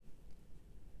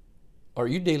Are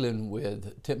you dealing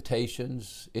with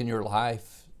temptations in your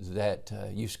life that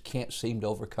you can't seem to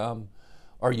overcome?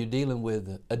 Are you dealing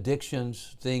with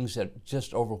addictions, things that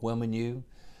just overwhelming you,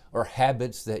 or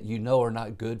habits that you know are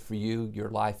not good for you, your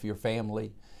life, your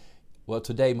family? Well,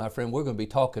 today, my friend, we're going to be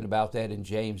talking about that in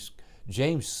James.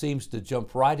 James seems to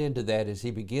jump right into that as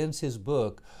he begins his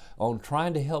book on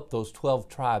trying to help those 12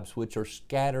 tribes which are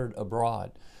scattered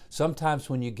abroad. Sometimes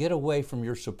when you get away from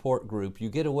your support group, you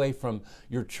get away from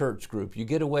your church group, you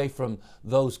get away from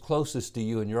those closest to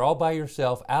you, and you're all by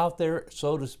yourself out there,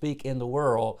 so to speak, in the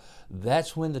world,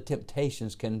 that's when the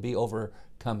temptations can be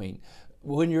overcoming.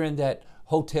 When you're in that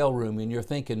hotel room and you're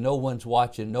thinking no one's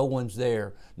watching, no one's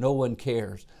there, no one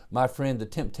cares, my friend, the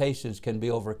temptations can be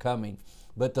overcoming.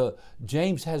 But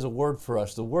James has a word for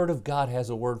us. The Word of God has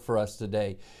a word for us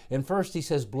today. And first he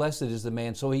says, blessed is the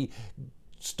man. So he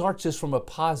starts this from a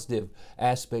positive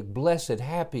aspect. Blessed,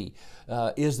 happy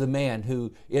is the man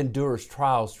who endures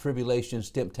trials, tribulations,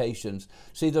 temptations.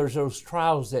 See, there's those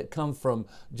trials that come from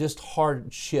just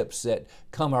hardships that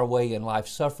come our way in life,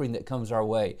 suffering that comes our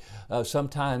way.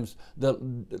 Sometimes the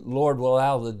Lord will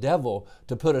allow the devil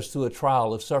to put us through a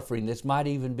trial of suffering. This might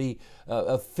even be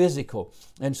physical.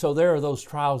 And so there are those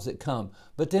trials that come.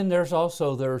 But then there's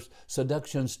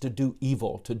seductions to do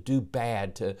evil, to do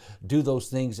bad, to do those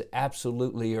things that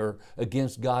absolutely are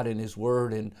against God and His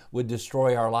Word and would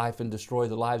destroy our life and destroy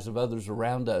the lives of others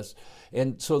around us.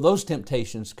 And so those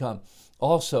temptations come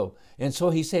also. And so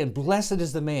he's saying, blessed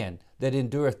is the man that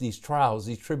endureth these trials,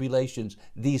 these tribulations,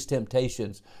 these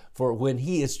temptations. For when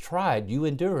he is tried, you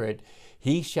endure it,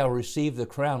 he shall receive the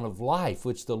crown of life,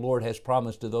 which the Lord has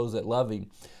promised to those that love Him.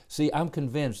 See, I'm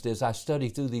convinced as I study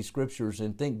through these scriptures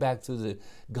and think back through the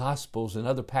Gospels and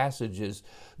other passages,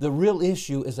 the real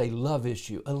issue is a love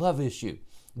issue, a love issue.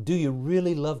 Do you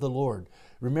really love the Lord?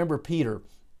 Remember Peter,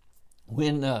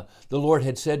 when the Lord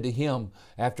had said to him,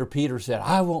 after Peter said,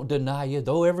 I won't deny you,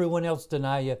 though everyone else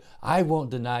deny you, I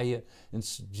won't deny you. And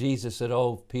Jesus said,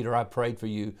 oh, Peter, I prayed for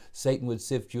you. Satan would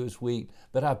sift you as wheat,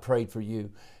 but I prayed for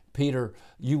you. Peter,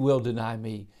 you will deny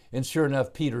me. And sure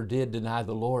enough, Peter did deny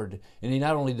the Lord. And he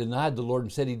not only denied the Lord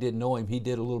and said he didn't know Him, he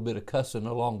did a little bit of cussing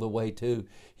along the way too.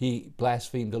 He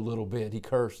blasphemed a little bit. He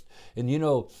cursed. And you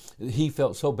know, he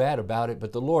felt so bad about it.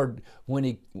 But the Lord, when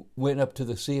He went up to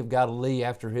the Sea of Galilee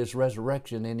after His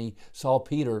resurrection and He saw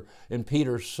Peter, and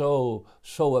Peter so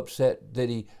upset that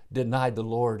he denied the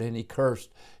Lord and he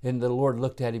cursed. And the Lord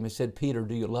looked at him and said, Peter,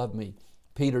 do you love me?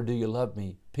 Peter, do you love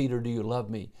me? Peter, do you love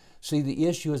me? See, the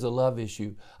issue is a love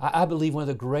issue. I believe one of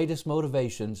the greatest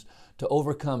motivations to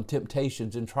overcome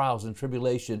temptations and trials and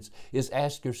tribulations is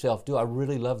ask yourself, do I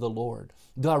really love the Lord?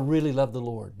 Do I really love the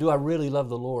Lord? Do I really love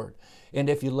the Lord? And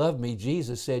if you love me,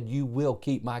 Jesus said, you will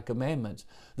keep my commandments.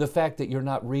 The fact that you're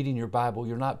not reading your Bible,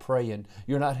 you're not praying,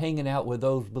 you're not hanging out with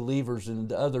those believers and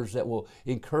the others that will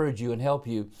encourage you and help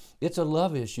you, it's a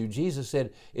love issue. Jesus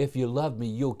said, if you love me,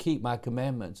 you'll keep my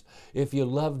commandments. If you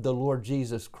love the Lord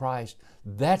Jesus Christ,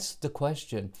 that's the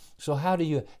question. So how do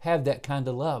you have that kind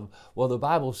of love? Well, the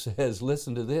Bible says,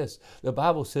 listen to this, the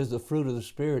Bible says the fruit of the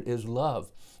Spirit is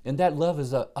love. And that love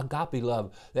is a agape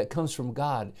love that comes from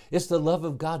God. It's the love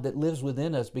of God that lives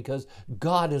within us because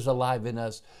God is alive in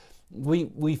us.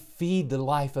 We feed the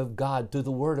life of God through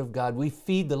the Word of God. We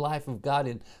feed the life of God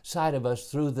inside of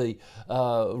us through the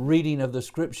reading of the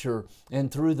Scripture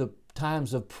and through the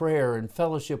times of prayer and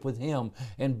fellowship with Him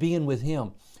and being with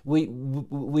Him. We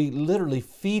literally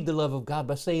feed the love of God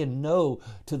by saying no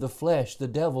to the flesh, the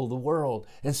devil, the world,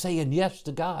 and saying yes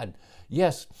to God.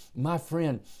 Yes, my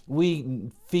friend, we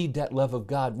feed that love of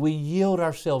God. We yield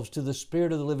ourselves to the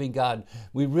Spirit of the living God.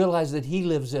 We realize that He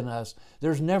lives in us.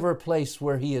 There's never a place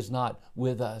where He is not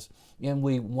with us. And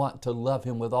we want to love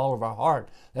Him with all of our heart.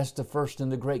 That's the first and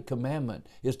the great commandment,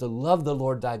 is to love the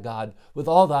Lord thy God with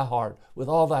all thy heart, with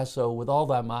all thy soul, with all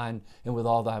thy mind, and with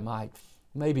all thy might.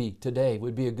 Maybe today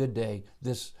would be a good day,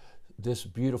 this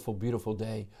beautiful, beautiful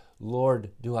day.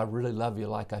 Lord, do I really love you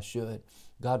like I should?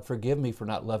 God, forgive me for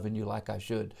not loving you like I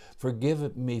should.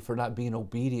 Forgive me for not being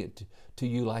obedient to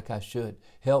you like I should.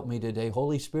 Help me today.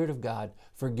 Holy Spirit of God,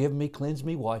 forgive me, cleanse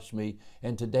me, wash me,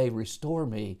 and today restore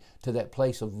me to that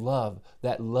place of love,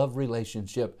 that love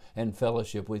relationship and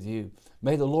fellowship with you.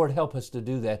 May the Lord help us to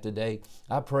do that today.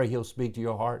 I pray He'll speak to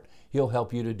your heart. He'll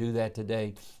help you to do that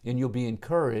today, and you'll be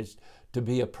encouraged to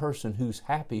be a person who's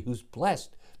happy, who's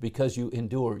blessed, because you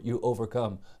endure, you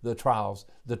overcome the trials,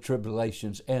 the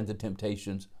tribulations, and the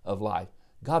temptations of life.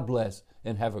 God bless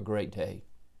and have a great day.